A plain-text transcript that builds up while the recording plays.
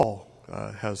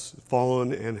has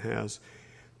fallen and has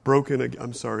broken,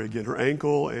 her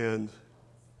ankle and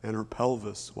her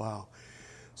pelvis. Wow.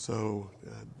 So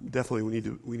definitely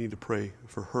we need to pray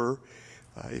for her.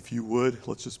 If you would,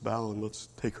 let's just bow and let's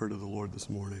take her to the Lord this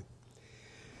morning.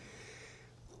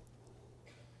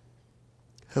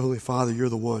 Heavenly Father, you're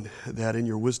the one that in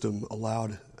your wisdom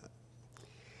allowed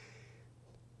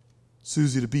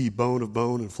Susie to be bone of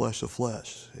bone and flesh of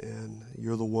flesh. And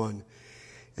you're the one,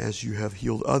 as you have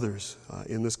healed others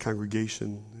in this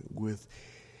congregation with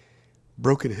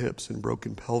broken hips and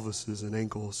broken pelvises and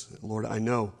ankles. Lord, I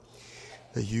know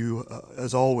that you,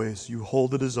 as always, you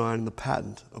hold the design and the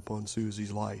patent upon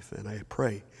Susie's life. And I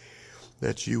pray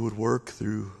that you would work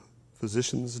through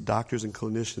physicians, doctors, and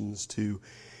clinicians to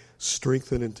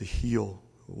strengthen and to heal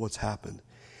what's happened.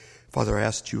 Father, I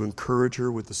ask that you encourage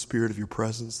her with the spirit of your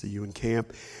presence, that you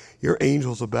encamp your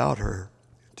angels about her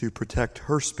to protect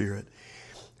her spirit.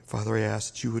 Father, I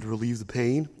ask that you would relieve the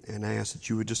pain, and I ask that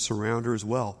you would just surround her as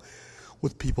well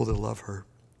with people that love her,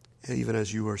 even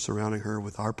as you are surrounding her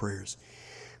with our prayers.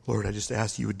 Lord, I just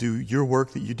ask you would do your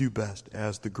work that you do best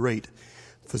as the great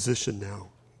physician now.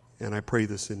 And I pray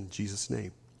this in Jesus'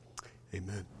 name.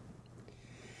 Amen.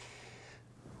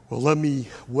 Well, let me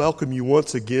welcome you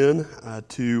once again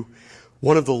to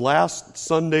one of the last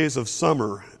Sundays of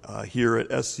summer here at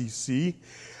SCC.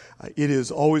 It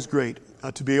is always great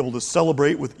to be able to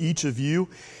celebrate with each of you.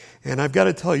 And I've got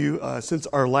to tell you, since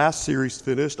our last series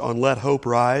finished on Let Hope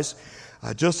Rise,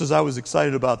 just as I was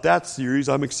excited about that series,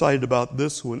 I'm excited about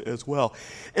this one as well.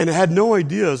 And I had no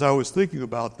idea as I was thinking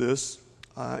about this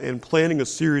and planning a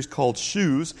series called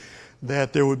Shoes,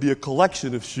 that there would be a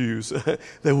collection of shoes that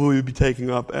we would be taking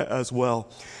up as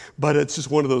well. But it's just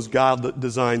one of those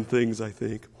God-designed things, I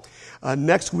think.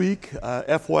 Next week,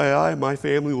 FYI, my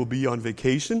family will be on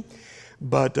vacation.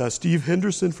 But Steve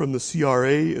Henderson from the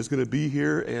CRA is going to be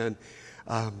here. And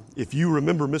if you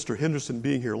remember Mr. Henderson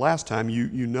being here last time,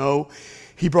 you know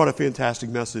he brought a fantastic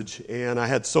message. And I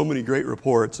had so many great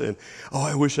reports. And,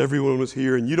 I wish everyone was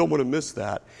here. And you don't want to miss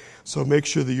that. So make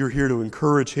sure that you're here to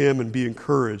encourage him and be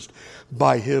encouraged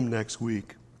by him next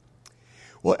week.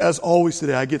 Well, as always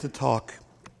today, I get to talk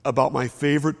about my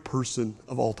favorite person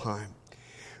of all time.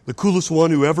 The coolest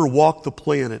one who ever walked the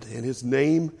planet. And his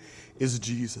name is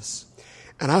Jesus.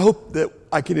 And I hope that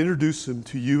I can introduce him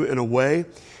to you in a way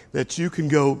that you can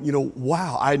go,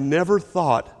 wow, I never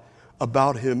thought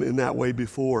about him in that way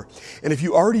before. And if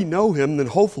you already know him, then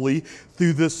hopefully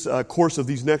through this course of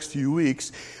these next few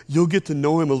weeks, you'll get to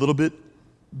know him a little bit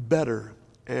better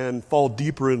and fall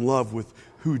deeper in love with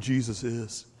who Jesus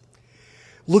is.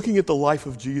 Looking at the life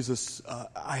of Jesus,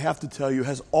 I have to tell you,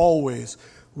 has always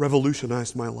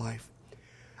revolutionized my life.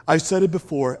 I've said it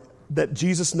before, that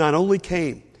Jesus not only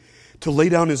came to lay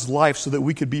down his life so that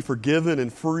we could be forgiven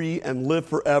and free and live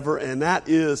forever, and that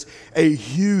is a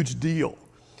huge deal.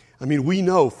 I mean, we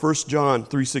know 1 John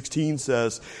 3:16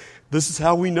 says, this is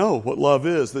how we know what love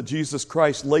is, that Jesus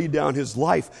Christ laid down his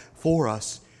life for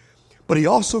us. But he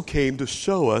also came to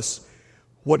show us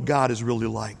what God is really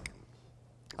like.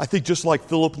 I think just like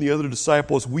Philip and the other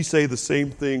disciples, we say the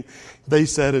same thing they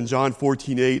said in John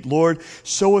 14:8, Lord,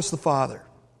 show us the Father,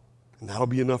 and that'll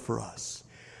be enough for us.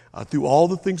 Through all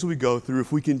the things we go through,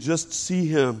 if we can just see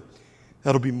him,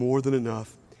 that'll be more than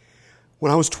enough.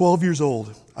 When I was 12 years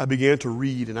old, I began to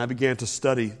read and I began to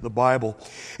study the Bible.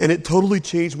 And it totally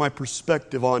changed my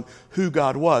perspective on who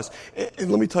God was.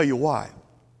 And let me tell you why.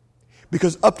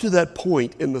 Because up to that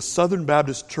point in the Southern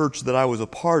Baptist church that I was a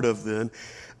part of then,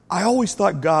 I always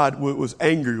thought God was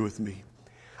angry with me.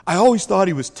 I always thought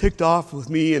he was ticked off with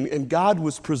me, and God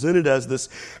was presented as this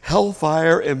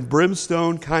hellfire and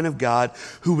brimstone kind of God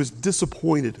who was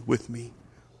disappointed with me.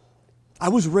 I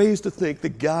was raised to think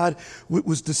that God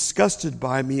was disgusted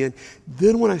by me, and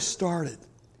then when I started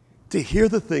to hear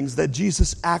the things that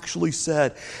Jesus actually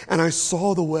said, and I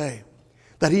saw the way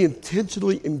that he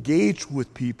intentionally engaged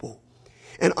with people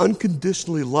and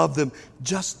unconditionally loved them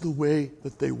just the way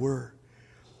that they were,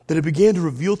 that it began to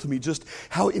reveal to me just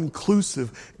how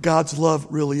inclusive God's love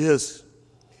really is.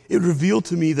 It revealed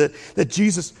to me that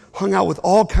Jesus hung out with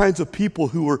all kinds of people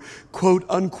who were, quote,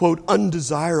 unquote,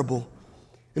 undesirable.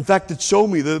 In fact, it showed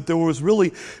me that there was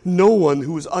really no one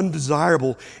who was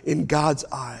undesirable in God's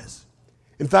eyes.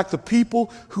 In fact, the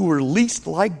people who were least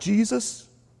like Jesus,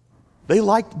 they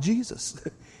liked Jesus.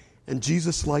 And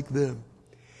Jesus liked them.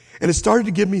 And it started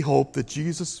to give me hope that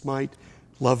Jesus might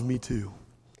love me too.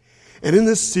 And in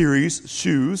this series,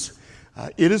 Shoes,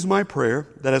 it is my prayer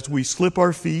that as we slip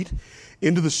our feet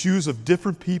into the shoes of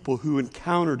different people who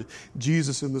encountered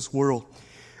Jesus in this world,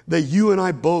 that you and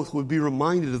I both would be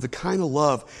reminded of the kind of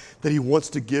love that he wants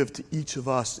to give to each of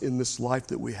us in this life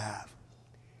that we have.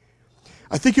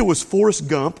 I think it was Forrest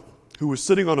Gump who was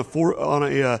sitting on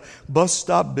a bus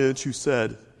stop bench who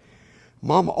said,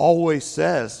 Mom always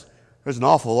says there's an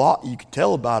awful lot you can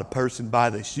tell about a person by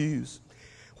their shoes.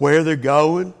 Where they're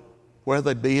going, where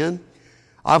they've been.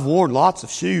 I've worn lots of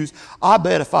shoes. I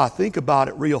bet if I think about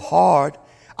it real hard,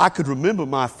 I could remember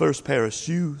my first pair of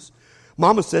shoes.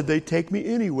 Mama said they'd take me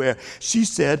anywhere. She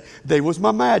said they was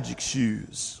my magic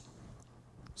shoes.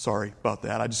 Sorry about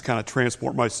that. I just kind of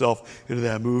transport myself into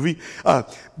that movie.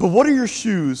 But what do your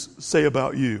shoes say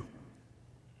about you?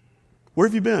 Where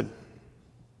have you been?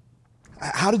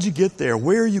 How did you get there?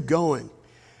 Where are you going?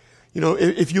 You know,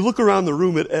 if you look around the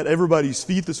room at everybody's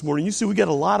feet this morning, you see we got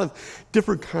a lot of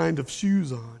different kind of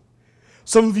shoes on.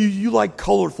 Some of you like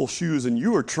colorful shoes, and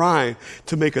you are trying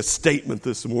to make a statement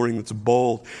this morning that's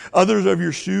bold. Others of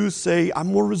your shoes say, I'm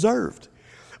more reserved.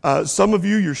 Some of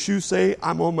you, your shoes say,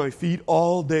 I'm on my feet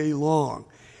all day long.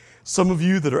 Some of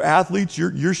you that are athletes,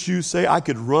 your shoes say, I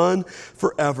could run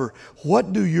forever.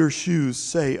 What do your shoes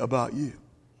say about you?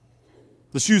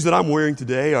 The shoes that I'm wearing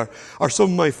today are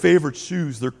some of my favorite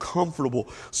shoes. They're comfortable,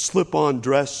 slip-on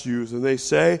dress shoes. And they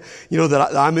say, you know,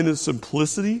 that I'm into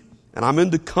simplicity and I'm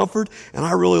into comfort and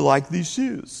I really like these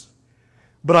shoes.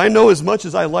 But I know as much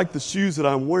as I like the shoes that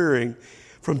I'm wearing,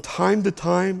 from time to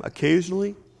time,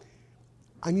 occasionally,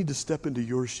 I need to step into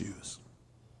your shoes.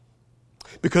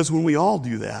 Because when we all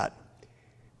do that,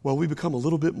 well, we become a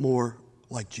little bit more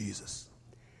like Jesus.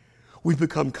 We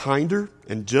become kinder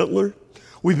and gentler.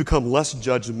 We become less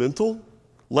judgmental,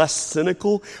 less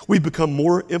cynical. We become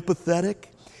more empathetic.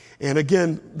 And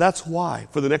again, that's why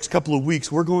for the next couple of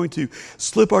weeks, we're going to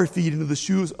slip our feet into the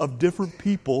shoes of different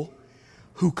people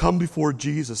who come before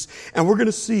Jesus. And we're going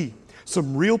to see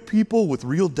some real people with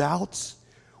real doubts,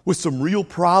 with some real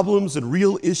problems and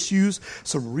real issues,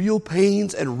 some real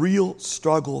pains and real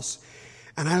struggles.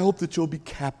 And I hope that you'll be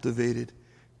captivated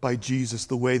by Jesus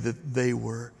the way that they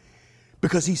were,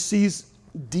 because he sees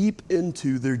deep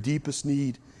into their deepest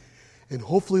need. And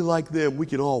hopefully like them, we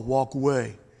can all walk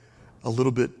away a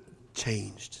little bit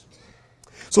changed.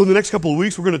 So in the next couple of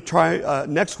weeks, we're going to try,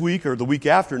 next week or the week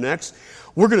after next,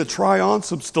 we're going to try on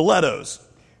some stilettos.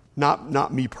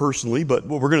 Not me personally, but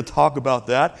we're going to talk about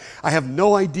that. I have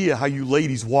no idea how you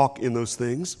ladies walk in those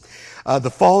things. The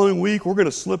following week, we're going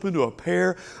to slip into a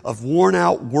pair of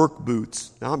worn-out work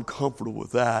boots. Now, I'm comfortable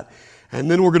with that. And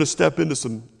then we're going to step into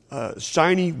some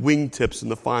shiny wingtips in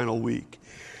the final week.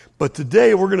 But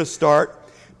today, we're going to start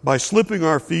by slipping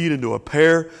our feet into a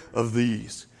pair of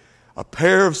these. A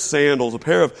pair of sandals, a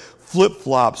pair of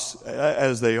flip-flops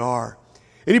as they are.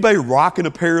 Anybody rocking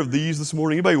a pair of these this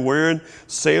morning? Anybody wearing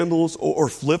sandals or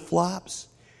flip-flops?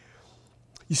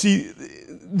 You see,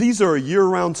 these are a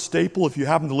year-round staple if you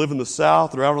happen to live in the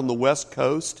South or out on the West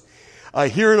Coast.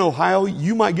 Here in Ohio,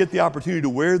 you might get the opportunity to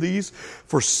wear these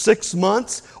for 6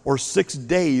 months or 6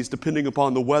 days, depending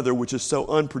upon the weather, which is so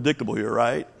unpredictable here,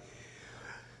 right?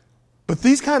 But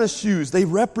these kind of shoes, they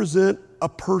represent a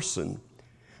person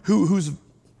who's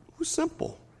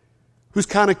simple, who's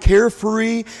kind of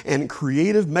carefree and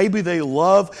creative. Maybe they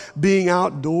love being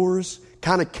outdoors,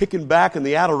 kind of kicking back in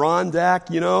the Adirondack,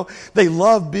 you know. They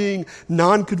love being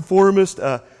nonconformist,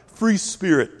 free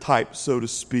spirit type, so to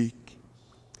speak.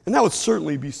 And that would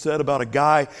certainly be said about a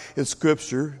guy in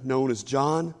Scripture known as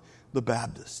John the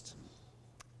Baptist.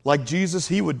 Like Jesus,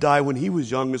 he would die when he was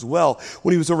young as well.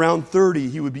 When he was around 30,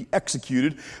 he would be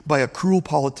executed by a cruel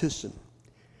politician.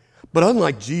 But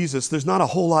unlike Jesus, there's not a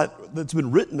whole lot that's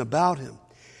been written about him.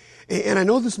 And I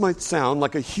know this might sound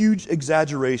like a huge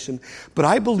exaggeration, but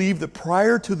I believe that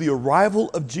prior to the arrival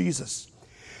of Jesus,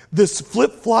 this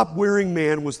flip-flop wearing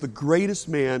man was the greatest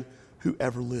man who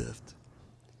ever lived.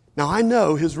 Now, I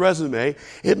know his resume,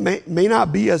 it may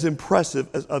not be as impressive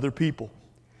as other people.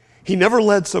 He never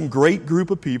led some great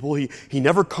group of people. He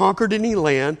never conquered any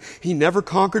land. He never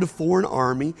conquered a foreign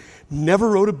army, never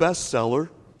wrote a bestseller.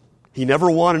 He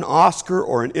never won an Oscar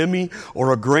or an Emmy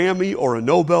or a Grammy or a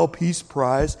Nobel Peace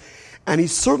Prize. And he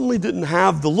certainly didn't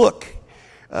have the look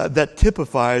that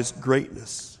typifies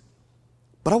greatness.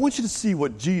 But I want you to see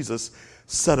what Jesus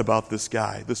said about this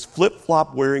guy, this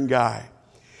flip-flop wearing guy.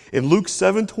 In Luke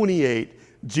 7:28,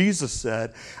 Jesus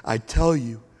said, I tell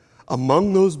you,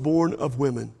 among those born of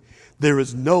women, there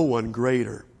is no one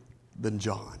greater than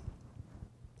John.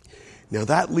 Now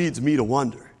that leads me to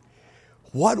wonder,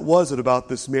 what was it about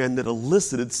this man that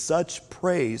elicited such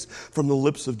praise from the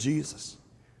lips of Jesus?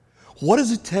 What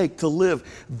does it take to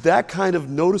live that kind of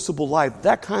noticeable life,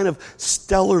 that kind of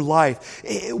stellar life?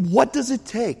 What does it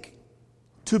take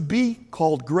to be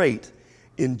called great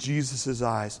in Jesus'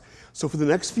 eyes? So for the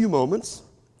next few moments,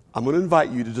 I'm going to invite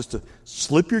you to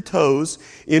slip your toes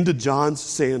into John's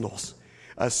sandals.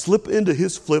 slip into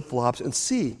his flip-flops and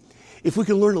see if we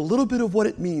can learn a little bit of what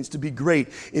it means to be great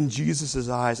in Jesus'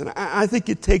 eyes. And I think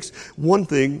it takes one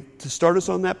thing to start us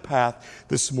on that path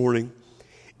this morning.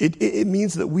 It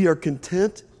means that we are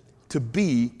content to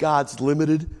be God's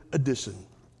limited edition.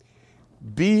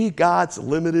 Be God's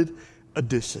limited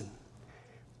edition.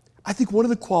 I think one of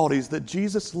the qualities that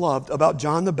Jesus loved about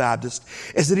John the Baptist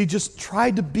is that he just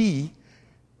tried to be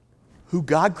who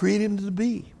God created him to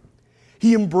be.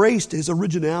 He embraced his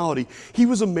originality. He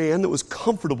was a man that was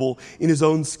comfortable in his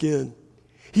own skin.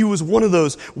 He was one of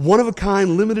those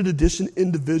one-of-a-kind, limited edition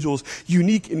individuals,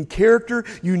 unique in character,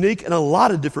 unique in a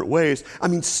lot of different ways. I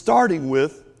mean, starting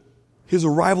with his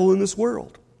arrival in this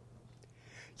world.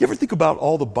 You ever think about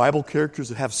all the Bible characters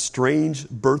that have strange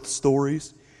birth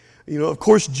stories? You know, of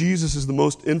course, Jesus is the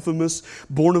most infamous,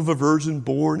 born of a virgin,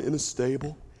 born in a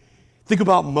stable. Think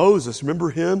about Moses. Remember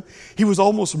him? He was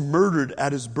almost murdered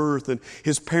at his birth, and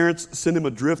his parents sent him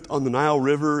adrift on the Nile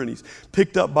River, and he's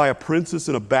picked up by a princess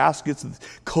in a basket that's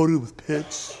coated with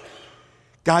pitch.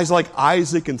 Guys like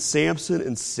Isaac and Samson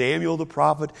and Samuel the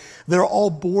prophet, they're all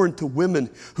born to women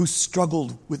who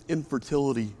struggled with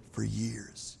infertility for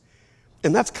years.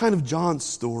 And that's kind of John's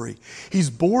story. He's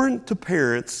born to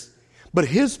parents, but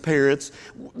his parents,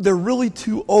 they're really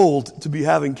too old to be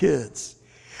having kids.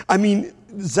 I mean,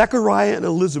 Zechariah and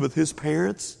Elizabeth, his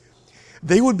parents,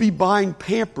 they would be buying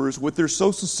Pampers with their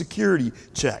Social Security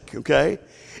check, okay?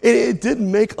 And it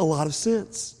didn't make a lot of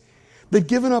sense. They'd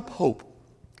given up hope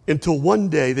until one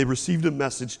day they received a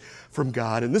message from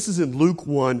God. And this is in Luke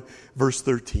 1, verse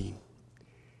 13.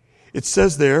 It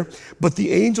says there, "But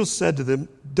the angel said to them,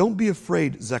 'Don't be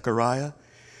afraid, Zechariah.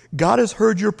 God has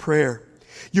heard your prayer.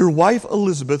 Your wife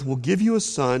Elizabeth will give you a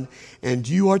son, and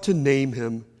you are to name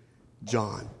him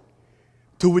John.'"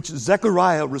 To which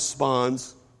Zechariah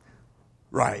responds,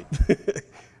 "Right,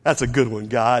 that's a good one,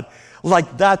 God.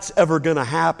 Like that's ever going to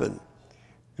happen."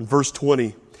 In verse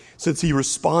 20, since he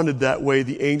responded that way,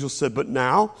 the angel said, "But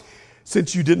now,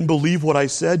 since you didn't believe what I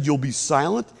said, you'll be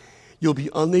silent. You'll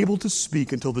be unable to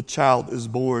speak until the child is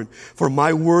born, for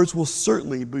my words will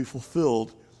certainly be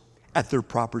fulfilled at their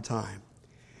proper time."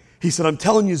 He said, "I'm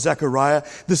telling you, Zechariah,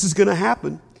 this is going to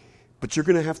happen, but you're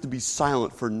going to have to be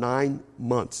silent for 9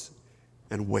 months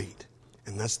and wait."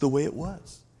 And that's the way it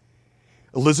was.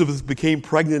 Elizabeth became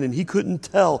pregnant, and he couldn't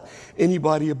tell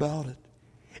anybody about it.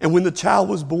 And when the child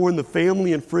was born, the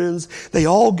family and friends, they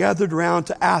all gathered around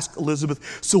to ask Elizabeth,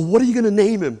 "So what are you going to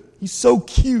name him? He's so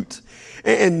cute."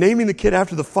 And naming the kid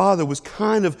after the father was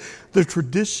kind of the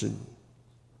tradition.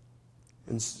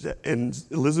 And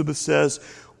Elizabeth says,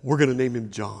 "We're going to name him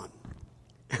John."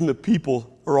 And the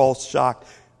people are all shocked.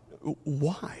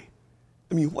 Why?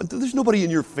 I mean, there's nobody in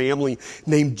your family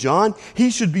named John. He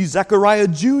should be Zechariah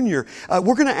Jr.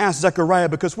 We're going to ask Zechariah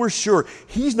because we're sure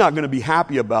he's not going to be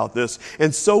happy about this.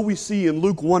 And so we see in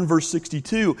Luke 1, verse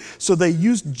 62, so they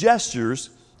used gestures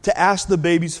to ask the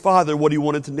baby's father what he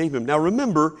wanted to name him. Now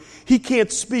remember, he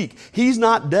can't speak. He's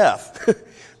not deaf.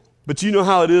 But you know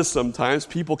how it is sometimes.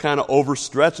 People kind of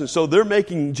overstretch, and so they're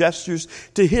making gestures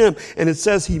to him. And it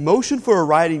says he motioned for a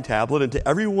writing tablet, and to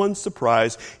everyone's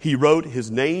surprise, he wrote, "His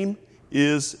name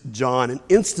is John." And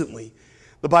instantly,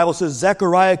 the Bible says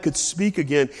Zechariah could speak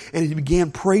again, and he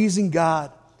began praising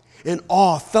God. And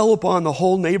awe fell upon the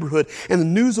whole neighborhood, and the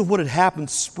news of what had happened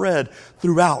spread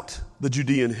throughout the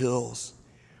Judean hills.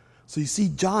 So you see,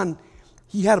 John,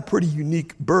 he had a pretty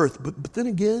unique birth, but then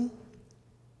again,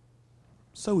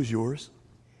 so is yours.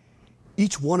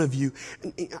 Each one of you.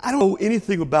 I don't know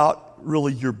anything about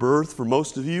really your birth for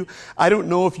most of you. I don't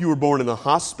know if you were born in a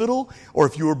hospital or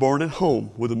if you were born at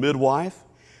home with a midwife.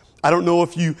 I don't know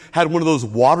if you had one of those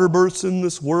water births in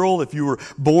this world, if you were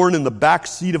born in the back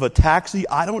seat of a taxi.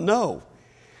 I don't know.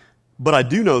 But I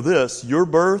do know this, your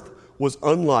birth was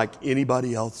unlike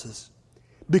anybody else's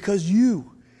because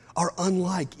you are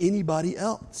unlike anybody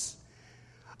else.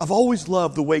 I've always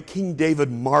loved the way King David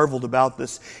marveled about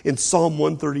this in Psalm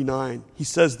 139. He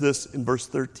says this in verse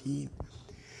 13.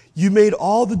 "You made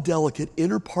all the delicate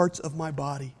inner parts of my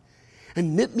body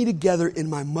and knit me together in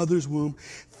my mother's womb.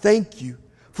 Thank you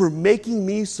for making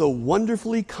me so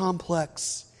wonderfully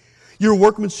complex. Your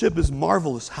workmanship is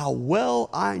marvelous. How well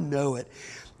I know it.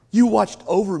 You watched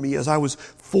over me as I was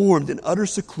formed in utter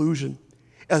seclusion,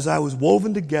 as I was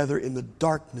woven together in the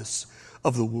darkness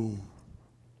of the womb."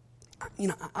 You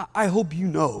know, I hope you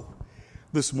know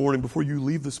this morning before you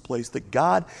leave this place that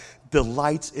God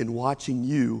delights in watching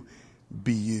you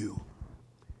be you.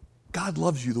 God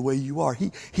loves you the way you are.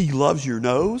 He loves your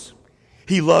nose.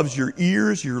 He loves your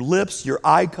ears, your lips, your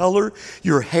eye color,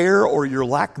 your hair or your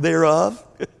lack thereof.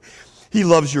 He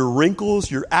loves your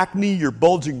wrinkles, your acne, your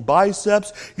bulging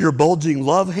biceps, your bulging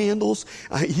love handles.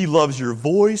 He loves your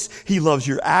voice. He loves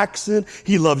your accent.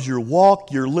 He loves your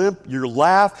walk, your limp, your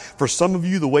laugh. For some of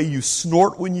you, the way you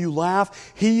snort when you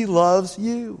laugh. He loves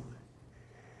you.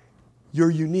 You're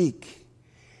unique.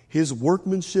 His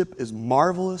workmanship is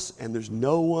marvelous, and there's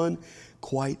no one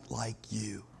quite like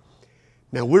you.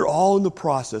 Now, we're all in the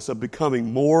process of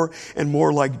becoming more and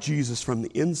more like Jesus from the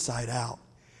inside out.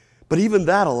 But even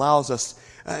that allows us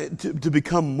to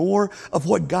become more of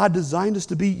what God designed us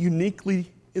to be uniquely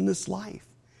in this life.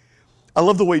 I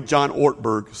love the way John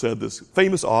Ortberg said this,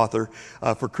 famous author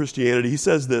for Christianity. He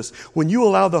says this: when you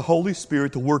allow the Holy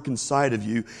Spirit to work inside of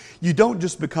you, you don't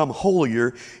just become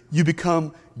holier, you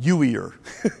become you-ier.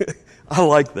 I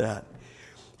like that.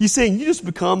 He's saying you just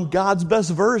become God's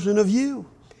best version of you.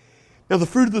 Now, the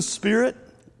fruit of the Spirit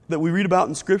that we read about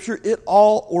in Scripture, it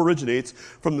all originates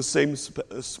from the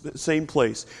same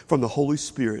place, from the Holy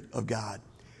Spirit of God.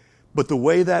 But the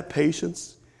way that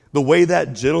patience, the way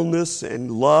that gentleness and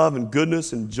love and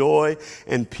goodness and joy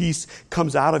and peace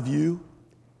comes out of you,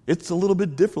 it's a little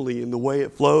bit differently in the way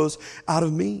it flows out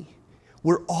of me.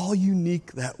 We're all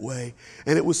unique that way,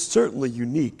 and it was certainly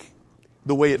unique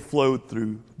the way it flowed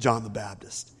through John the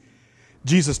Baptist.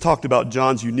 Jesus talked about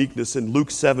John's uniqueness in Luke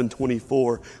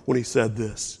 7:24 when he said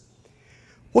this: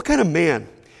 "What kind of man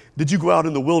did you go out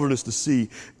in the wilderness to see?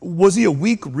 Was he a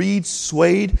weak reed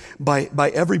swayed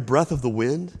by every breath of the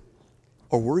wind?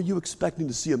 Or were you expecting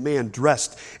to see a man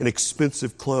dressed in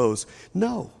expensive clothes?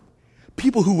 No.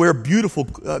 People who wear beautiful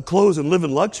clothes and live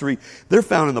in luxury, they're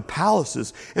found in the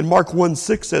palaces." And Mark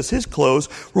 1:6 says his clothes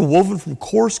were woven from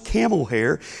coarse camel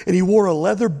hair, and he wore a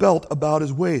leather belt about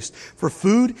his waist. For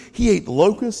food, he ate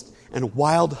locusts and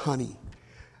wild honey.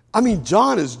 I mean,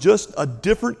 John is just a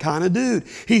different kind of dude.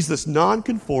 He's this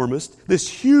nonconformist, this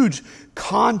huge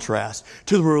contrast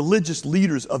to the religious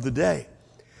leaders of the day.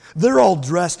 They're all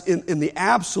dressed in the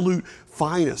absolute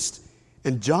finest.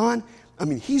 And John, I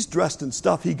mean, he's dressed in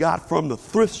stuff he got from the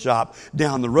thrift shop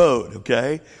down the road,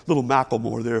 okay? Little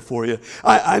Macklemore there for you.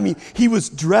 I mean, he was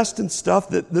dressed in stuff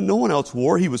that no one else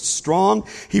wore. He was strong.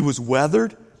 He was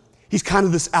weathered. He's kind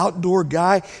of this outdoor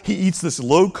guy. He eats this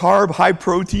low-carb,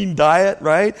 high-protein diet,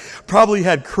 right? Probably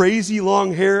had crazy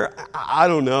long hair. I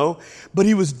don't know. But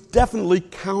he was definitely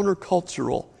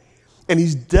countercultural. And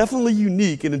he's definitely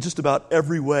unique in just about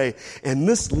every way. And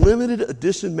this limited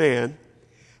edition man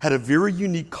had a very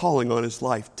unique calling on his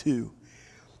life, too.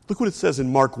 Look what it says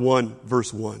in Mark 1,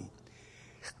 verse 1.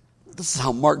 This is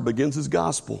how Mark begins his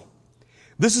gospel.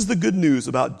 This is the good news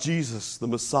about Jesus, the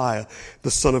Messiah, the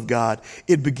Son of God.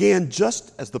 It began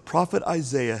just as the prophet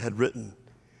Isaiah had written.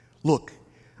 "Look,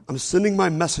 I'm sending my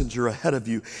messenger ahead of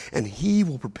you, and he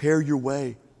will prepare your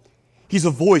way." He's a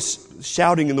voice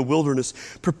shouting in the wilderness,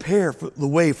 "Prepare the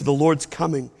way for the Lord's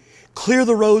coming. Clear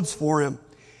the roads for him."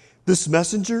 This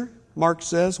messenger, Mark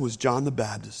says, was John the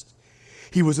Baptist.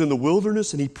 He was in the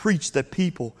wilderness, and he preached that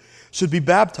people should be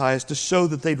baptized to show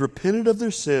that they'd repented of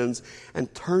their sins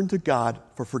and turned to God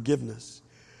for forgiveness.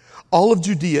 All of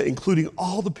Judea, including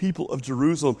all the people of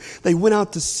Jerusalem, they went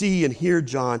out to see and hear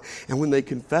John, and when they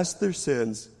confessed their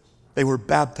sins, they were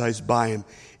baptized by him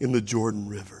in the Jordan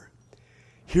River.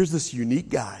 Here's this unique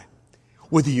guy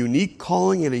with a unique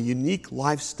calling and a unique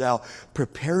lifestyle,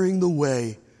 preparing the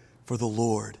way for the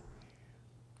Lord.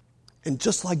 And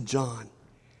just like John,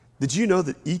 did you know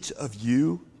that each of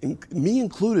you, me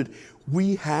included,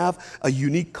 we have a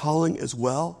unique calling as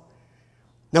well?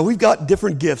 Now, we've got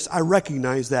different gifts. I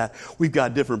recognize that. We've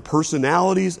got different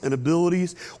personalities and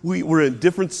abilities. We're in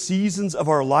different seasons of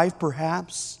our life,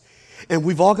 perhaps. And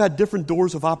we've all got different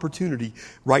doors of opportunity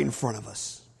right in front of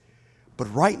us.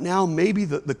 But right now, maybe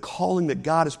the calling that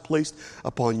God has placed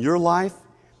upon your life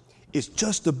is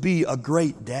just to be a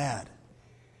great dad.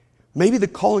 Maybe the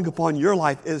calling upon your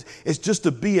life is just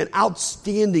to be an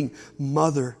outstanding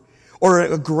mother or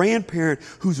a grandparent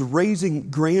who's raising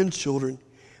grandchildren.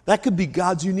 That could be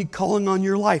God's unique calling on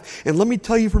your life. And let me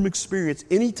tell you from experience,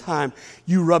 anytime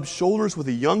you rub shoulders with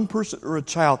a young person or a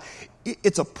child,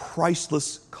 it's a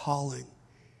priceless calling.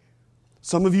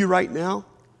 Some of you right now,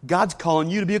 God's calling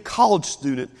you to be a college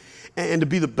student and to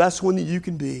be the best one that you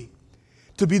can be.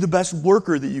 To be the best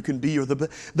worker that you can be, or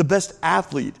the best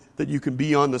athlete that you can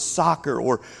be on the soccer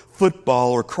or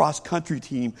football or cross-country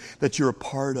team that you're a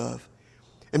part of.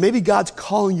 And maybe God's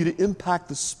calling you to impact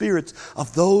the spirits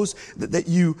of those that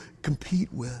you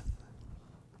compete with.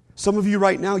 Some of you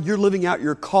right now, you're living out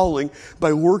your calling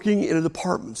by working in a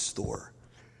department store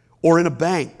or in a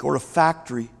bank or a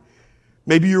factory.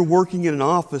 Maybe you're working in an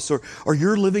office or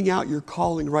you're living out your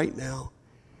calling right now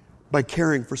by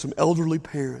caring for some elderly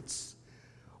parents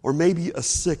or maybe a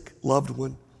sick loved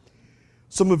one.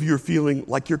 Some of you are feeling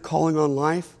like your calling on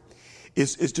life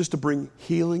is just to bring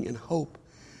healing and hope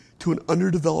to an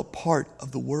underdeveloped part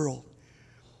of the world.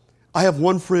 I have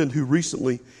one friend who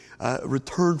recently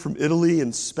returned from Italy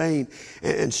and Spain,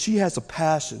 and she has a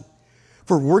passion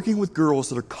for working with girls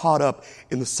that are caught up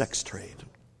in the sex trade.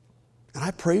 And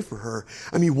I pray for her.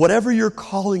 I mean, whatever your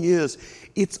calling is,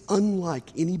 it's unlike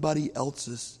anybody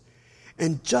else's.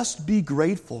 And just be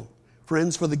grateful,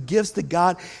 friends, for the gifts that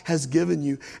God has given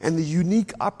you and the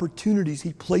unique opportunities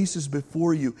He places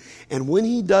before you. And when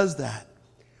He does that,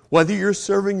 whether you're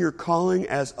serving your calling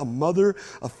as a mother,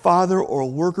 a father, or a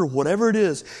worker, whatever it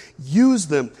is, use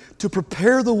them to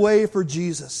prepare the way for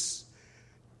Jesus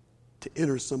to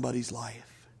enter somebody's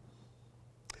life.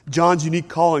 John's unique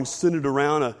calling centered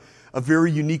around a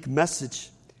very unique message.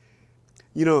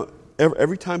 You know,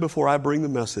 every time before I bring the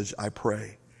message, I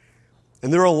pray.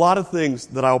 And there are a lot of things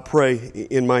that I'll pray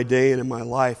in my day and in my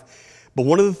life. But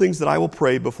one of the things that I will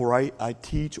pray before I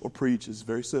teach or preach is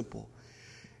very simple.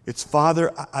 It's,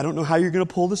 Father, I don't know how you're going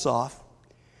to pull this off,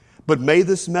 but may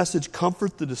this message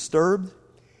comfort the disturbed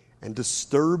and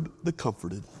disturb the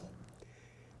comforted.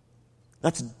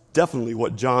 That's definitely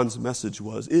what John's message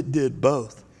was. It did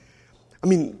both. I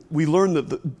mean, we learned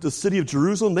that the city of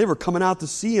Jerusalem, they were coming out to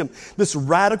see him. This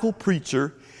radical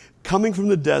preacher coming from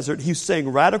the desert, he's saying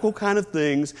radical kind of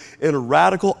things in a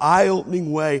radical,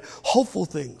 eye-opening way, hopeful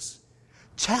things,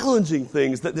 challenging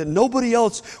things that nobody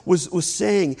else was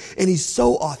saying, and he's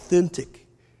so authentic.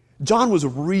 John was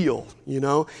real,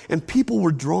 and people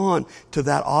were drawn to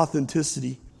that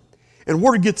authenticity. And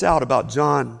word gets out about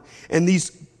John, and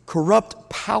these corrupt,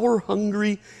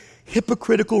 power-hungry,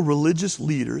 hypocritical religious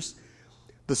leaders,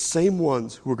 the same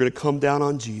ones who are going to come down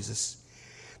on Jesus,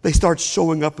 they start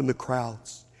showing up in the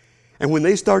crowds. And when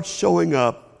they start showing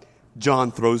up,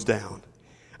 John throws down.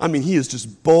 I mean, he is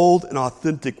just bold and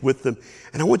authentic with them.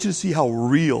 And I want you to see how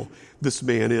real this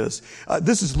man is.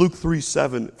 This is Luke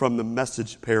 3:7 from the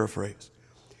Message paraphrase.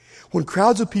 When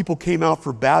crowds of people came out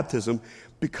for baptism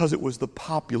because it was the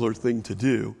popular thing to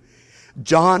do,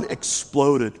 John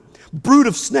exploded. Brood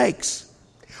of snakes!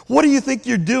 What do you think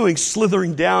you're doing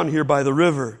slithering down here by the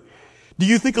river? Do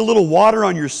you think a little water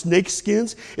on your snake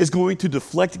skins is going to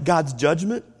deflect God's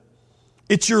judgment?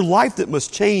 It's your life that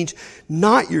must change,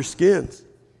 not your skins.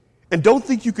 And don't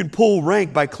think you can pull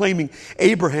rank by claiming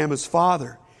Abraham as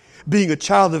father. Being a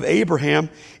child of Abraham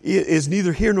is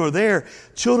neither here nor there.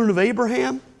 Children of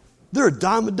Abraham, they're a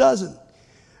dime a dozen.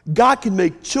 God can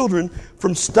make children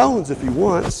from stones if He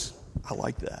wants. I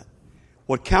like that.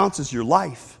 What counts is your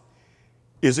life.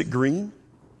 Is it green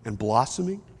and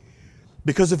blossoming?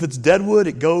 Because if it's dead wood,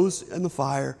 it goes in the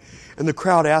fire. And the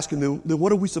crowd asking them, then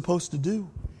what are we supposed to do?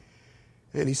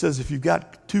 And he says, if you've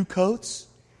got 2 coats,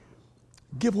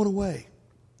 give one away.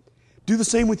 Do the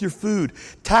same with your food.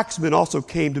 Taxmen also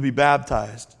came to be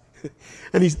baptized.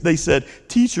 And they said,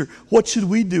 Teacher, what should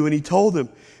we do? And he told them,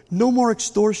 no more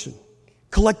extortion.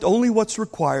 Collect only what's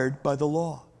required by the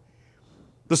law.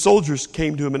 The soldiers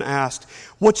came to him and asked,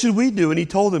 what should we do? And he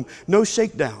told them, no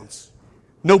shakedowns,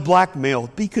 no blackmail.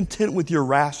 Be content with your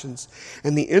rations.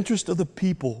 And the interest of the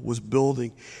people was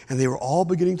building, and they were all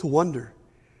beginning to wonder,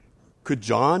 could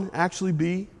John actually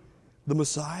be the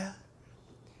Messiah?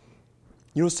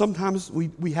 Sometimes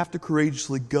we have to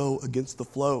courageously go against the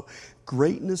flow.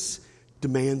 Greatness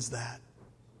demands that.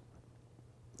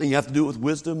 And you have to do it with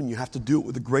wisdom, and you have to do it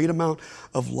with a great amount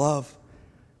of love.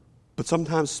 But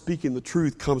sometimes speaking the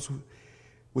truth comes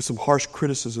with some harsh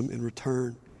criticism in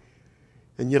return.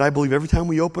 And yet I believe every time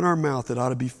we open our mouth, it ought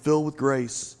to be filled with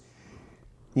grace.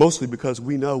 Mostly because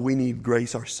we know we need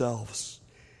grace ourselves.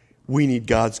 We need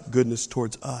God's goodness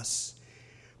towards us.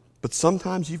 But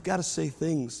sometimes you've got to say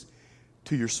things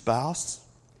to your spouse,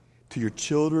 to your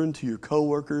children, to your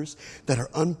coworkers that are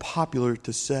unpopular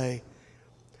to say.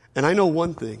 And I know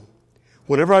one thing.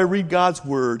 Whenever I read God's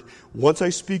Word, once I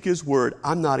speak His Word,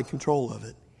 I'm not in control of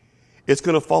it. It's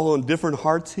going to fall on different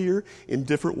hearts here in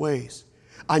different ways.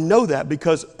 I know that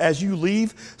because as you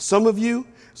leave, some of you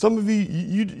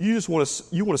just want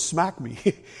to smack me.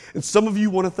 And some of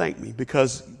you want to thank me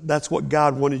because that's what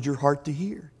God wanted your heart to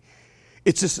hear.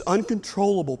 It's this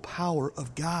uncontrollable power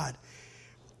of God.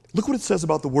 Look what it says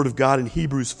about the Word of God in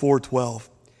Hebrews 4:12.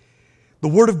 The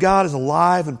Word of God is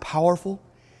alive and powerful.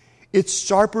 It's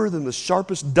sharper than the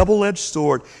sharpest double-edged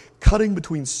sword, cutting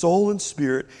between soul and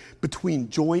spirit, between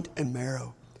joint and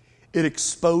marrow. It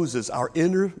exposes our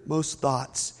innermost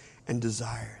thoughts and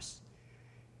desires.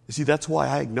 You see, that's why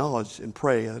I acknowledge and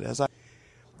pray that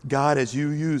God, as you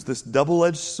use this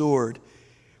double-edged sword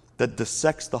that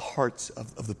dissects the hearts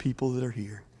of the people that are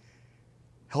here,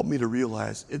 help me to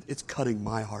realize it's cutting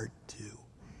my heart too.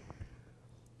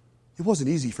 It wasn't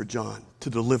easy for John to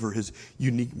deliver his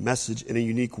unique message in a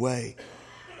unique way,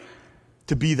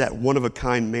 to be that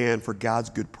one-of-a-kind man for God's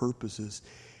good purposes.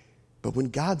 But when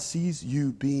God sees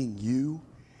you being you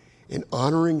and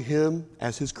honoring him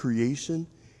as his creation,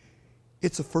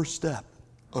 it's a first step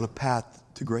on a path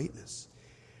to greatness.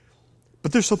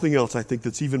 But there's something else I think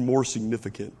that's even more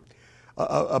significant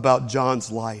about John's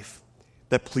life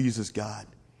that pleases God.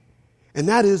 And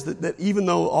that is that even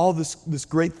though all this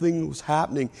great thing was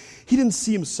happening, he didn't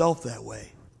see himself that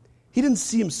way. He didn't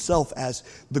see himself as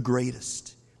the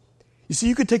greatest. You see,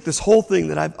 you could take this whole thing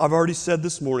that I've already said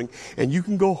this morning, and you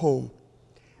can go home,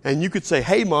 and you could say,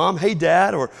 hey, Mom, hey,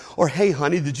 Dad, or hey,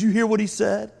 honey, did you hear what he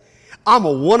said? I'm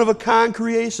a one-of-a-kind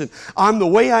creation. I'm the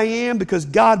way I am because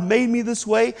God made me this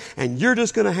way, and you're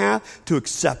just going to have to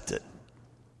accept it.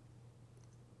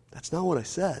 That's not what I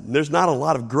said. And there's not a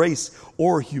lot of grace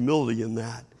or humility in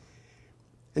that.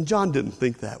 And John didn't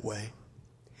think that way.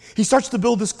 He starts to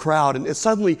build this crowd, and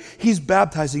suddenly he's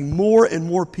baptizing more and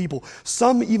more people.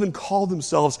 Some even call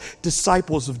themselves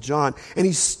disciples of John. And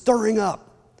he's stirring up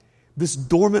this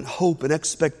dormant hope and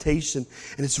expectation,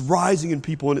 and it's rising in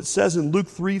people. And it says in Luke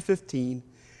 3:15,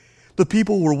 the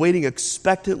people were waiting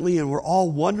expectantly and were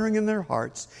all wondering in their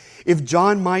hearts if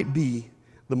John might be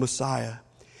the Messiah.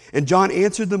 And John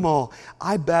answered them all,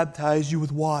 I baptize you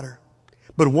with water,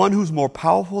 but one who's more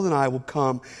powerful than I will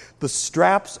come, the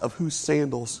straps of whose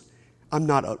sandals I'm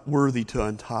not worthy to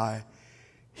untie.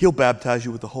 He'll baptize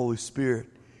you with the Holy Spirit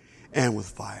and with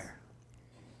fire.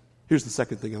 Here's the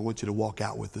second thing I want you to walk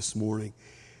out with this morning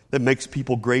that makes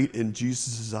people great in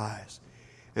Jesus' eyes.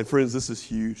 And friends, this is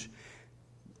huge.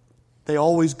 They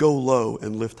always go low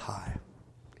and lift high.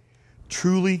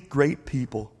 Truly great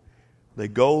people, they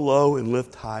go low and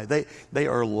lift high. They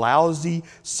are lousy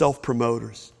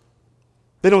self-promoters.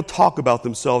 They don't talk about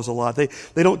themselves a lot. They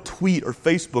don't tweet or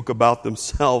Facebook about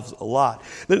themselves a lot.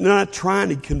 They're not trying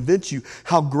to convince you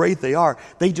how great they are.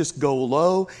 They just go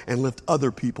low and lift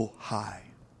other people high.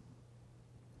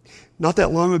 Not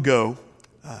that long ago,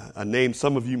 a name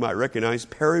some of you might recognize,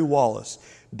 Perry Wallace,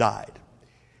 died.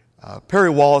 Perry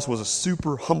Wallace was a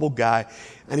super humble guy,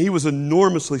 and he was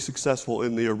enormously successful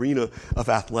in the arena of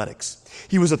athletics.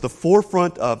 He was at the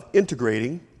forefront of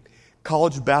integrating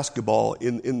college basketball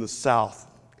in the South.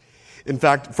 In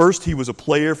fact, first he was a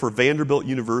player for Vanderbilt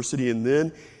University, and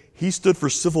then he stood for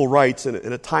civil rights in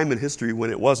a time in history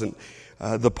when it wasn't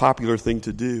the popular thing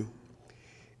to do.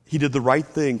 He did the right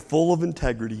thing, full of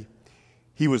integrity.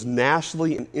 He was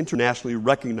nationally and internationally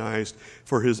recognized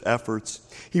for his efforts.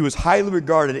 He was highly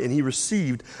regarded, and he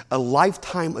received a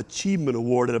Lifetime Achievement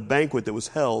Award at a banquet that was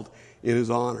held in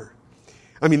his honor.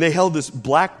 I mean, they held this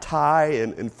black tie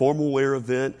and formal wear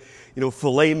event,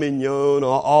 filet mignon,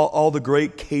 all the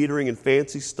great catering and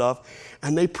fancy stuff.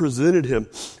 And they presented him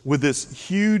with this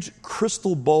huge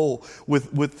crystal bowl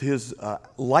with his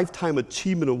Lifetime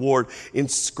Achievement Award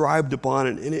inscribed upon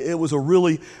it. And it was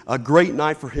a great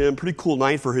night for him, pretty cool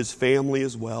night for his family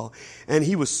as well. And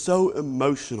he was so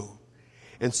emotional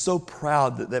and so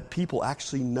proud that people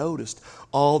actually noticed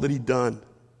all that he'd done.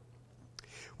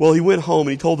 Well, he went home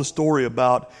and he told a story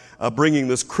about bringing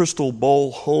this crystal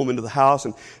bowl home into the house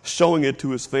and showing it to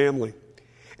his family.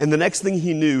 And the next thing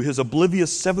he knew, his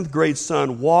oblivious 7th grade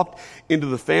son walked into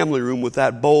the family room with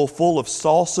that bowl full of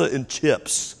salsa and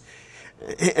chips.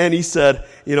 And he said,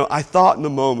 I thought in a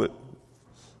moment,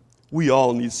 we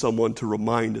all need someone to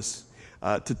remind us,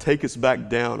 to take us back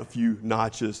down a few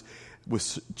notches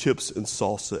with chips and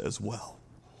salsa as well.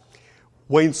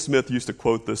 Wayne Smith used to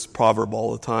quote this proverb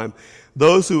all the time.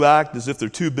 Those who act as if they're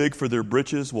too big for their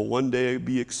britches will one day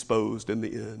be exposed in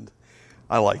the end.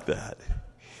 I like that.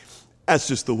 That's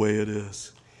just the way it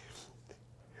is.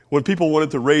 When people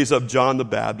wanted to raise up John the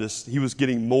Baptist, he was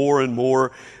getting more and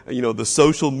more, the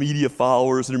social media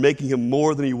followers. They're making him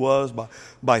more than he was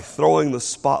by throwing the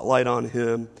spotlight on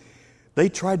him. They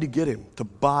tried to get him to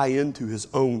buy into his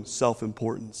own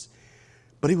self-importance.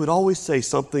 But he would always say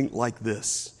something like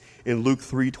this in Luke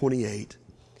 3:28.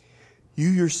 You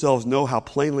yourselves know how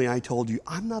plainly I told you,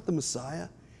 I'm not the Messiah.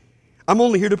 I'm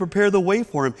only here to prepare the way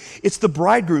for him. It's the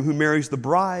bridegroom who marries the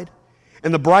bride.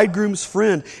 And the bridegroom's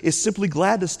friend is simply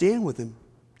glad to stand with him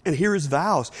and hear his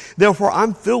vows. Therefore,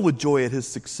 I'm filled with joy at his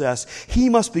success. He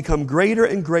must become greater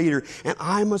and greater, and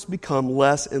I must become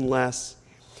less and less.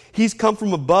 He's come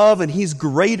from above, and he's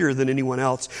greater than anyone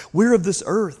else. We're of this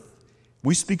earth.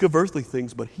 We speak of earthly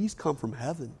things, but he's come from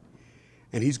heaven,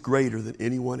 and he's greater than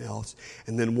anyone else.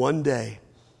 And then one day,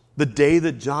 The day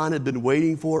that John had been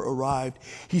waiting for arrived.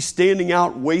 He's standing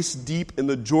out waist deep in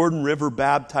the Jordan River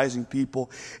baptizing people.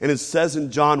 And it says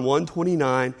in John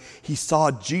 1:29, he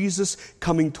saw Jesus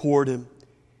coming toward him.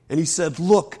 And he said,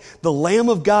 "Look, the Lamb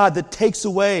of God that takes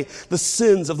away the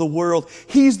sins of the world.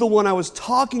 He's the one I was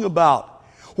talking about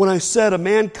when I said, a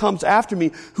man comes after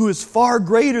me who is far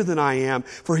greater than I am,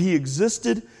 for he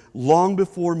existed long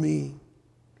before me."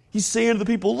 He's saying to the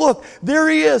people, look, there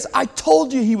he is. I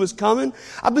told you he was coming.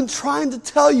 I've been trying to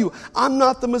tell you, I'm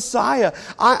not the Messiah.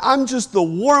 I'm just the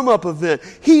warm-up event.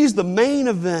 He's the main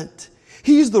event.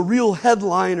 He's the real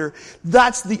headliner.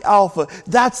 That's the Alpha.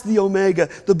 That's the Omega,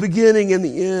 the beginning and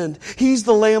the end. He's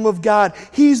the Lamb of God.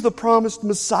 He's the promised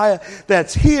Messiah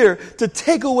that's here to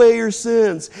take away your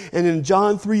sins. And in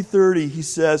John 3:30, he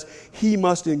says, he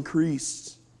must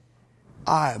increase.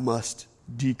 I must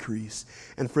decrease.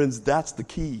 And friends, that's the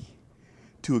key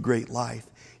to a great life.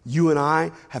 You and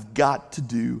I have got to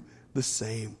do the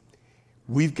same.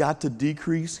 We've got to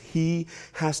decrease. He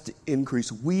has to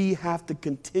increase. We have to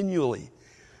continually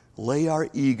lay our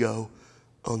ego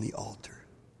on the altar.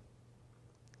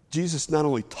 Jesus not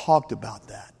only talked about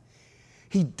that,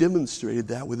 he demonstrated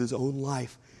that with his own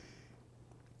life.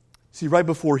 See, right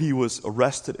before he was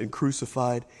arrested and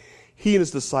crucified, he and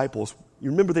his disciples, you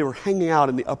remember they were hanging out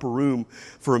in the upper room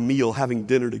for a meal, having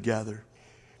dinner together.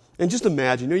 And just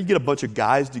imagine, you get a bunch of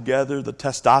guys together, the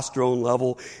testosterone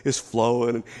level is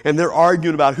flowing, and they're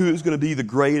arguing about who's going to be the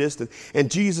greatest.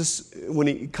 And Jesus, when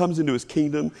he comes into his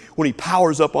kingdom, when he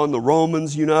powers up on the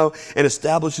Romans, and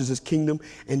establishes his kingdom,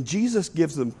 and Jesus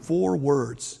gives them 4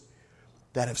 words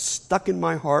that have stuck in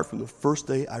my heart from the first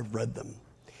day I read them.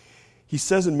 He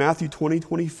says in Matthew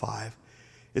 20:25,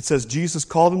 it says, Jesus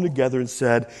called them together and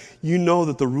said, "You know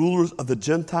that the rulers of the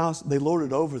Gentiles, they lord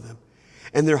it over them,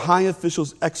 and their high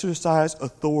officials exercise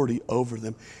authority over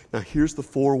them." Now here's the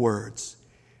 4 words.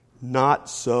 Not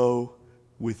so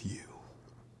with you.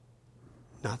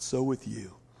 Not so with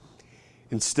you.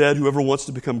 Instead, whoever wants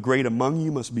to become great among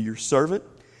you must be your servant.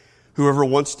 Whoever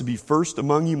wants to be first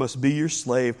among you must be your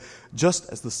slave, just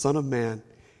as the Son of Man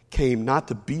came not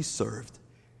to be served,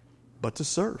 but to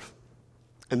serve,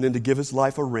 and then to give his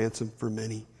life a ransom for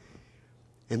many.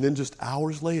 And then just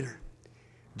hours later,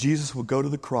 Jesus will go to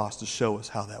the cross to show us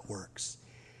how that works.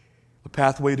 The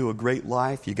pathway to a great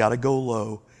life, you got to go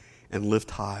low and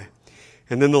lift high.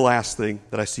 And then the last thing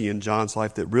that I see in John's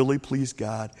life that really pleased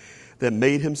God, that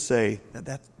made him say,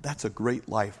 that's a great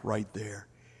life right there,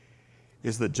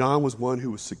 is that John was one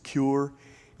who was secure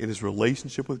in his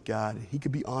relationship with God, and he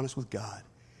could be honest with God.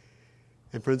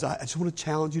 And friends, I just want to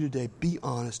challenge you today, be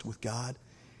honest with God.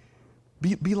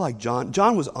 Be like John.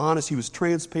 John was honest. He was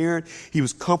transparent. He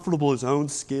was comfortable in his own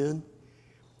skin.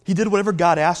 He did whatever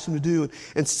God asked him to do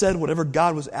and said whatever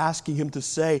God was asking him to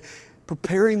say,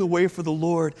 preparing the way for the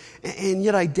Lord. And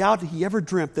yet I doubt that he ever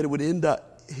dreamt that it would end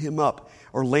him up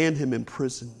or land him in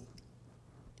prison.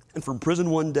 And from prison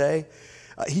one day,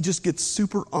 he just gets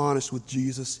super honest with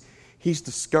Jesus. He's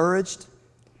discouraged.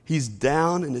 He's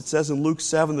down. And it says in Luke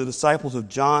 7, the disciples of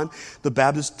John the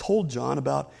Baptist told John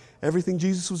about everything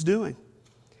Jesus was doing.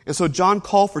 And so John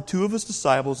called for 2 of his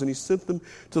disciples and he sent them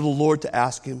to the Lord to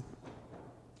ask him,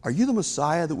 "Are you the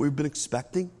Messiah that we've been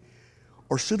expecting?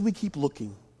 Or should we keep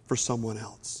looking for someone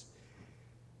else?"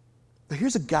 Now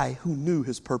here's a guy who knew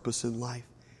his purpose in life.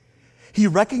 He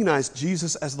recognized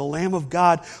Jesus as the Lamb of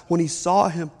God when he saw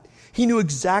him. He knew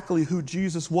exactly who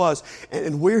Jesus was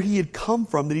and where he had come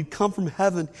from, that he'd come from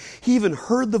heaven. He even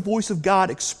heard the voice of God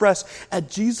expressed at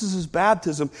Jesus'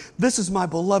 baptism, "This is my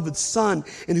beloved Son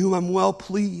in whom I'm well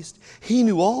pleased." He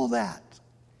knew all that.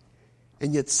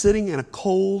 And yet sitting in a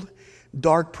cold,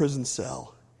 dark prison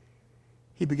cell,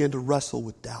 he began to wrestle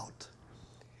with doubt,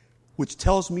 which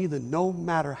tells me that no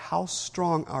matter how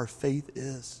strong our faith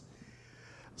is,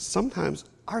 sometimes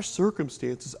our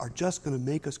circumstances are just going to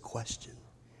make us question.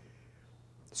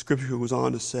 Scripture goes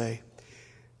on to say,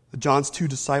 John's 2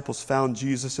 disciples found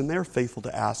Jesus, and they're faithful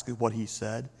to ask what he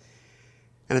said.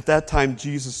 And at that time,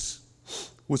 Jesus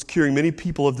was curing many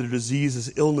people of their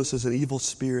diseases, illnesses, and evil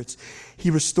spirits. He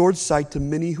restored sight to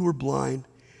many who were blind.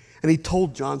 And he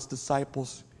told John's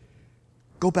disciples,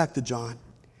 "Go back to John.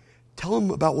 Tell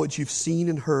him about what you've seen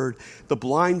and heard. The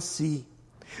blind see,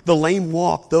 the lame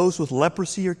walk, those with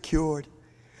leprosy are cured.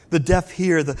 The deaf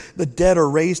hear, the dead are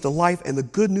raised to life, and the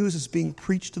good news is being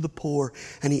preached to the poor."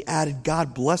 And he added,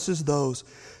 "God blesses those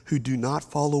who do not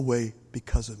fall away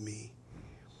because of me."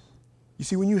 You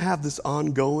see, when you have this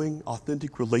ongoing,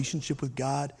 authentic relationship with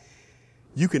God,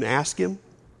 you can ask him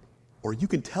or you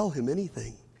can tell him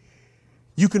anything.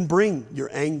 You can bring your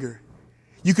anger.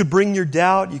 You could bring your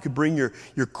doubt, you could bring your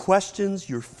questions,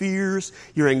 your fears,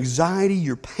 your anxiety,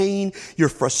 your pain, your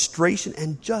frustration,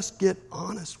 and just get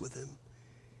honest with Him.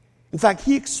 In fact,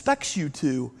 He expects you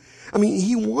to.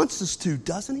 He wants us to,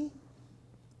 doesn't He?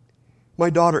 My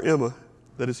daughter Emma,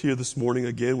 that is here this morning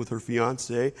again with her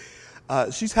fiancé,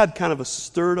 she's had kind of a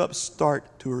stirred up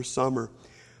start to her summer.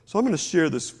 So I'm going to share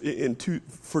this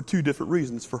for two different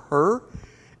reasons, for her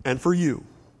and for you.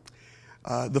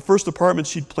 The first apartment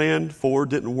she'd planned for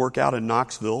didn't work out in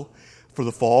Knoxville for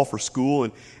the fall, for school,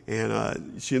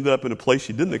 and she ended up in a place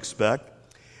she didn't expect.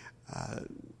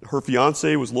 Her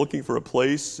fiancé was looking for a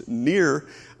place near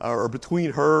or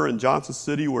between her and Johnson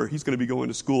City where he's going to be going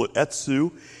to school at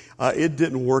ETSU. It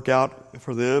didn't work out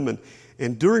for them,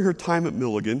 and during her time at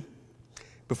Milligan,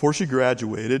 before she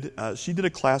graduated, she did a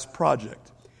class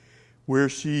project where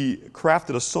she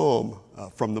crafted a psalm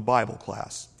from the Bible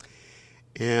class.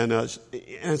 And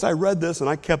as I read this, and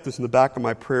I kept this in the back of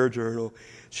my prayer journal,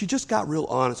 she just got real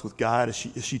honest with God as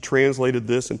she translated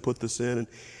this and put this in.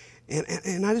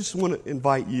 And I just want to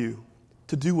invite you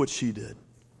to do what she did.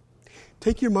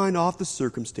 Take your mind off the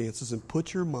circumstances and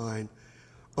put your mind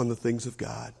on the things of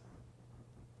God.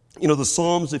 The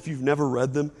Psalms, if you've never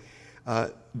read them,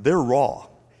 they're raw.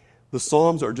 The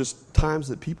Psalms are just times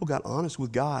that people got honest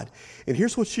with God. And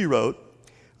here's what she wrote.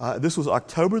 This was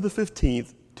October the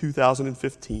 15th,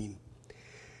 2015.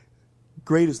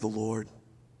 Great is the Lord.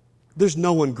 There's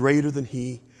no one greater than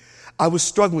He. I was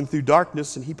struggling through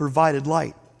darkness, and He provided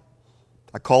light.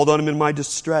 I called on Him in my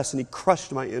distress, and He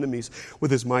crushed my enemies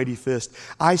with His mighty fist.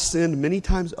 I sinned many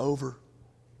times over,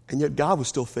 and yet God was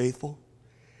still faithful.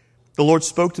 The Lord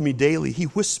spoke to me daily. He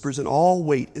whispers, and all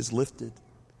weight is lifted.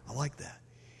 I like that.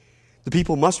 The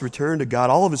people must return to God.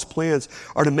 All of His plans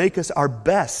are to make us our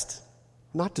best,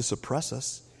 not to suppress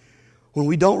us. When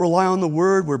we don't rely on the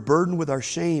Word, we're burdened with our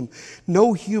shame.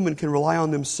 No human can rely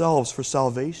on themselves for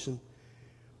salvation.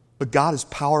 But God is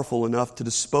powerful enough to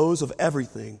dispose of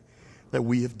everything that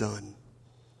we have done.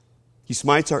 He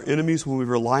smites our enemies when we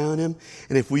rely on Him,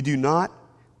 and if we do not,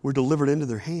 we're delivered into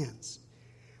their hands.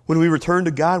 When we return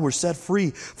to God, we're set free,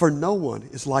 for no one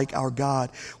is like our God.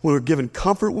 When we're given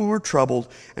comfort when we're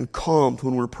troubled and calmed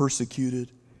when we're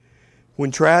persecuted.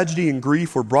 When tragedy and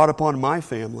grief were brought upon my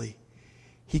family,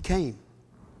 He came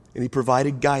and He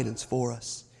provided guidance for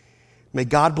us. May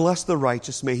God bless the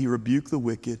righteous. May He rebuke the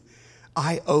wicked.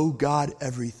 I owe God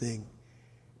everything.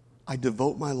 I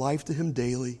devote my life to Him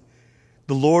daily.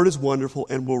 The Lord is wonderful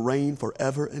and will reign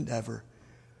forever and ever.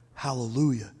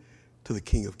 Hallelujah to the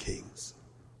King of Kings.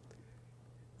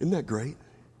 Isn't that great?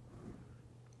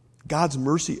 God's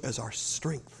mercy is our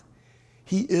strength.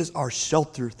 He is our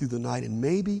shelter through the night. And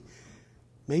maybe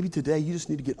today you just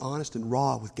need to get honest and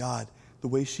raw with God the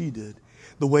way she did,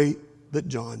 the way that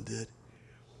John did.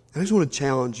 And I just want to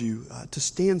challenge you to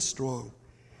stand strong,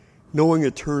 knowing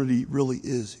eternity really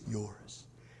is yours.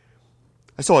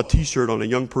 I saw a T-shirt on a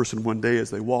young person one day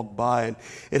as they walked by, and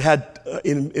it had,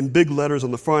 in big letters on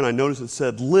the front, I noticed it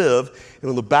said live, and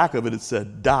on the back of it, it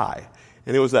said die.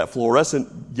 And it was that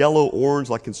fluorescent yellow-orange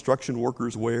like construction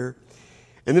workers wear.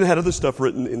 And then it had other stuff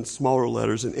written in smaller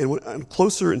letters. And on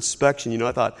closer inspection,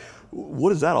 I thought,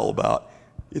 what is that all about?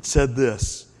 It said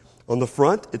this. On the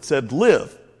front, it said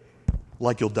live,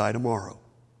 like you'll die tomorrow.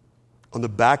 On the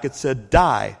back, it said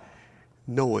die,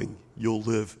 knowing you'll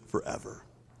live forever.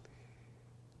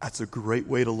 That's a great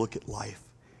way to look at life.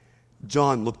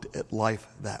 John looked at life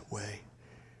that way.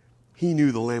 He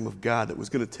knew the Lamb of God that was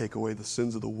going to take away the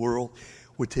sins of the world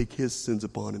would take His sins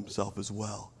upon Himself as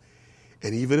well.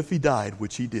 And even if He died,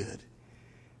 which He did,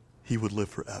 He would live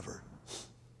forever.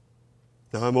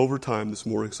 Now, I'm over time this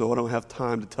morning, so I don't have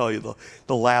time to tell you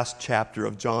the last chapter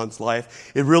of John's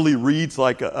life. It really reads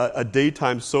like a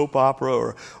daytime soap opera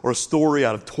or a story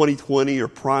out of 2020 or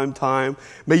prime time,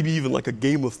 maybe even like a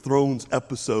Game of Thrones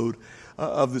episode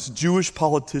of this Jewish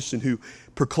politician who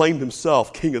proclaimed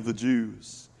himself King of the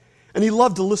Jews. And he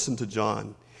loved to listen to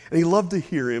John, and he loved to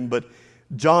hear him, but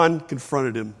John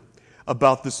confronted him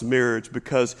about this marriage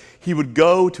because he would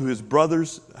go to his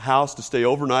brother's house to stay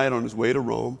overnight on his way to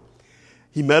Rome.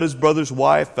 He met his brother's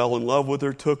wife, fell in love with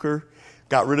her, took her,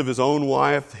 got rid of his own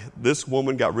wife. This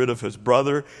woman got rid of his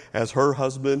brother as her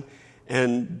husband.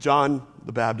 And John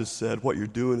the Baptist said, what you're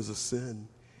doing is a sin.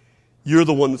 You're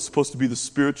the one that's supposed to be the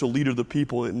spiritual leader of the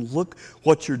people, and look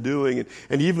what you're doing.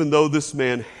 And even though this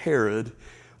man, Herod,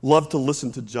 loved to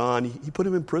listen to John, he put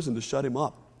him in prison to shut him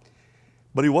up.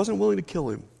 But he wasn't willing to kill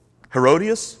him.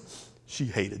 Herodias, she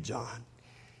hated John.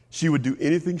 She would do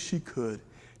anything she could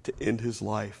to end his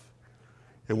life.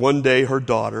 And one day her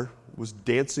daughter was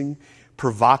dancing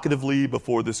provocatively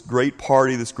before this great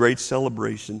party, this great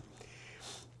celebration.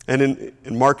 And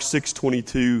in Mark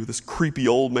 6:22, this creepy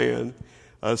old man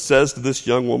says to this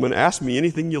young woman, ask me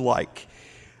anything you like.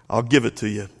 I'll give it to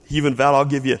you. He even vowed, I'll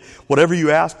give you whatever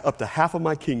you ask, up to half of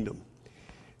my kingdom.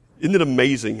 Isn't it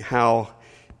amazing how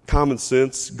common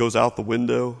sense goes out the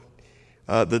window?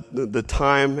 The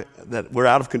time that we're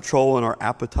out of control in our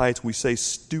appetites, we say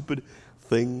stupid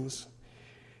things.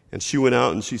 And she went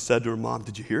out and she said to her mom,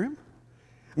 did you hear him?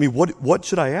 I mean, what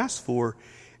should I ask for?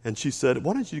 And she said,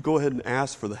 why don't you go ahead and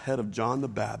ask for the head of John the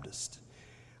Baptist?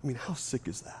 I mean, how sick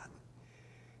is that?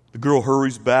 The girl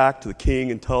hurries back to the king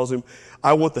and tells him,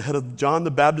 I want the head of John the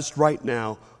Baptist right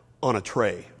now on a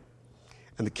tray.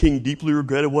 And the king deeply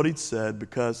regretted what he'd said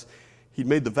because he'd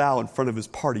made the vow in front of his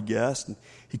party guests and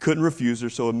he couldn't refuse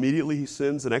her. So immediately he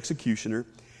sends an executioner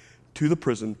to the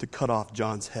prison to cut off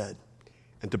John's head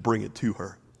and to bring it to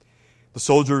her. The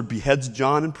soldier beheads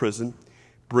John in prison,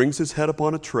 brings his head up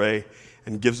on a tray,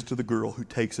 and gives it to the girl who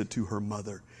takes it to her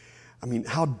mother. I mean,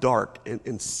 how dark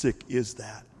and sick is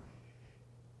that?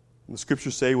 And the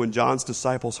scriptures say when John's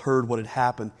disciples heard what had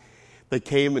happened, they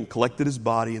came and collected his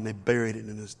body and they buried it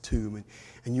in his tomb.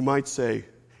 And you might say,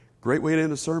 great way to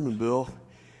end a sermon, Bill.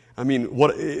 I mean,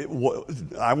 what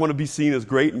I want to be seen as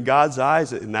great in God's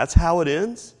eyes, and that's how it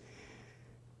ends?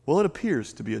 Well, it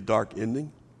appears to be a dark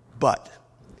ending. But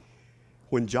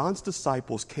when John's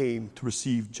disciples came to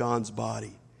receive John's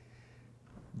body,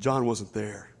 John wasn't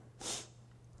there.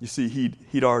 You see,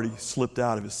 he'd already slipped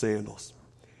out of his sandals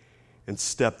and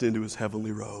stepped into his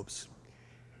heavenly robes.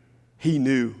 He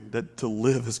knew that to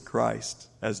live is Christ,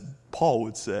 as Paul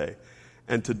would say,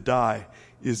 and to die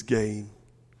is gain.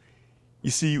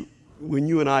 You see, when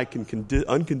you and I can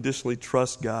unconditionally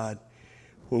trust God,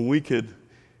 when we could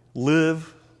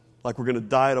live like we're going to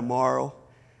die tomorrow,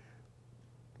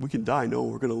 we can die knowing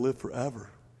we're going to live forever.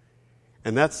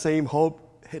 And that same hope,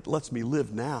 it lets me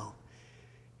live now.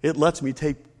 It lets me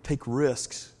take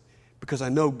risks because I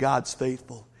know God's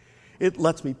faithful. It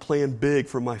lets me plan big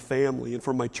for my family and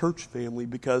for my church family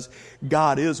because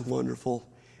God is wonderful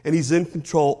and He's in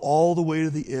control all the way to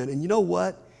the end. And you know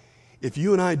what? If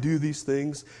you and I do these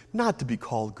things, not to be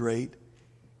called great,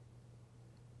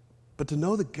 but to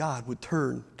know that God would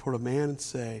turn toward a man and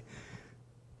say,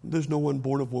 there's no one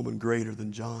born of woman greater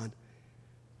than John.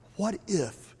 What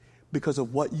if, because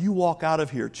of what you walk out of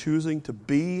here choosing to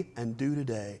be and do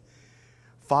today,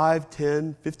 5,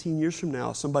 10, 15 years from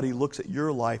now, somebody looks at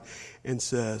your life and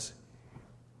says,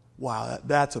 wow,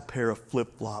 that's a pair of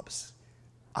flip-flops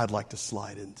I'd like to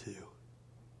slide into.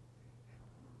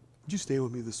 Would you stand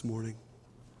with me this morning?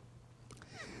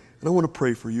 And I want to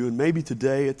pray for you. And maybe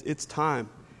today it's time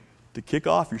to kick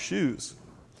off your shoes.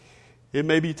 It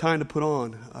may be time to put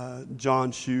on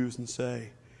John's shoes and say,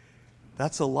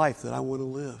 that's a life that I want to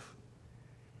live.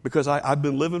 Because I've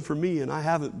been living for me and I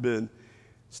haven't been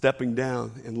stepping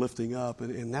down and lifting up.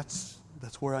 And that's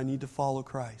where I need to follow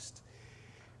Christ.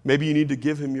 Maybe you need to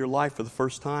give Him your life for the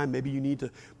first time. Maybe you need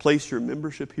to place your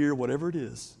membership here, whatever it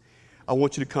is. I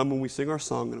want you to come when we sing our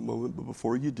song in a moment, but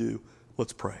before you do,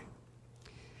 let's pray.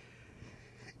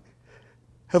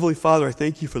 Heavenly Father, I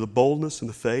thank You for the boldness and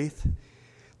the faith,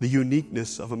 the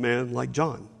uniqueness of a man like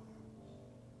John.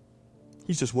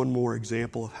 He's just one more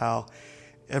example of how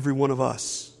every one of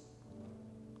us,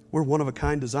 we're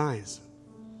one-of-a-kind designs.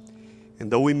 And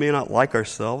though we may not like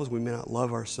ourselves, we may not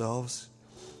love ourselves,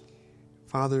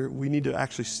 Father, we need to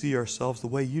actually see ourselves the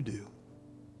way You do.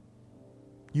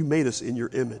 You made us in Your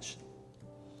image.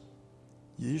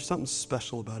 There's something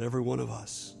special about every one of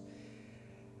us.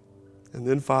 And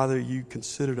then, Father, You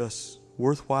considered us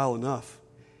worthwhile enough.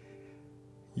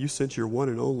 You sent Your one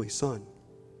and only Son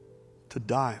to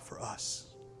die for us.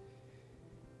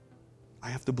 I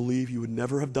have to believe You would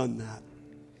never have done that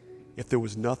if there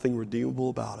was nothing redeemable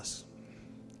about us.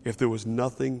 If there was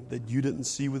nothing that You didn't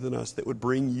see within us that would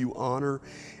bring You honor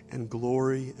and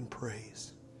glory and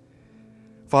praise.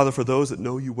 Father, for those that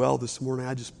know You well this morning,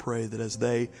 I just pray that as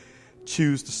they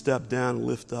choose to step down and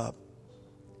lift up,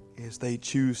 as they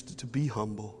choose to be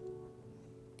humble,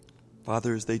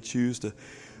 Father, as they choose to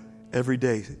every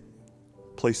day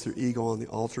place their ego on the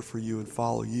altar for You and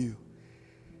follow You,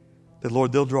 that,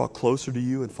 Lord, they'll draw closer to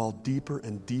You and fall deeper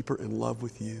and deeper in love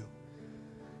with You.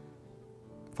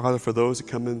 Father, for those that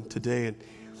come in today and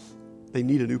they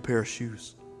need a new pair of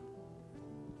shoes,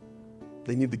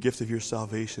 they need the gift of Your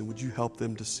salvation, would You help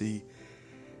them to see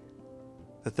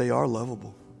that they are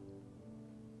lovable?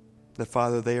 That,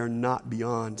 Father, they are not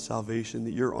beyond salvation,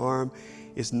 that Your arm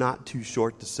is not too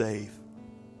short to save,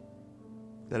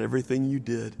 that everything You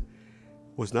did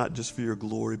was not just for Your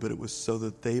glory, but it was so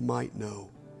that they might know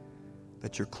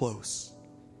that You're close,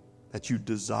 that You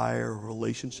desire a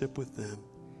relationship with them,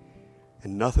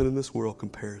 and nothing in this world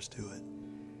compares to it.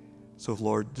 So,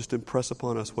 Lord, just impress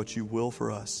upon us what you will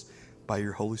for us by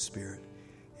your Holy Spirit.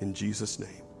 In Jesus'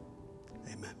 name,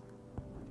 amen.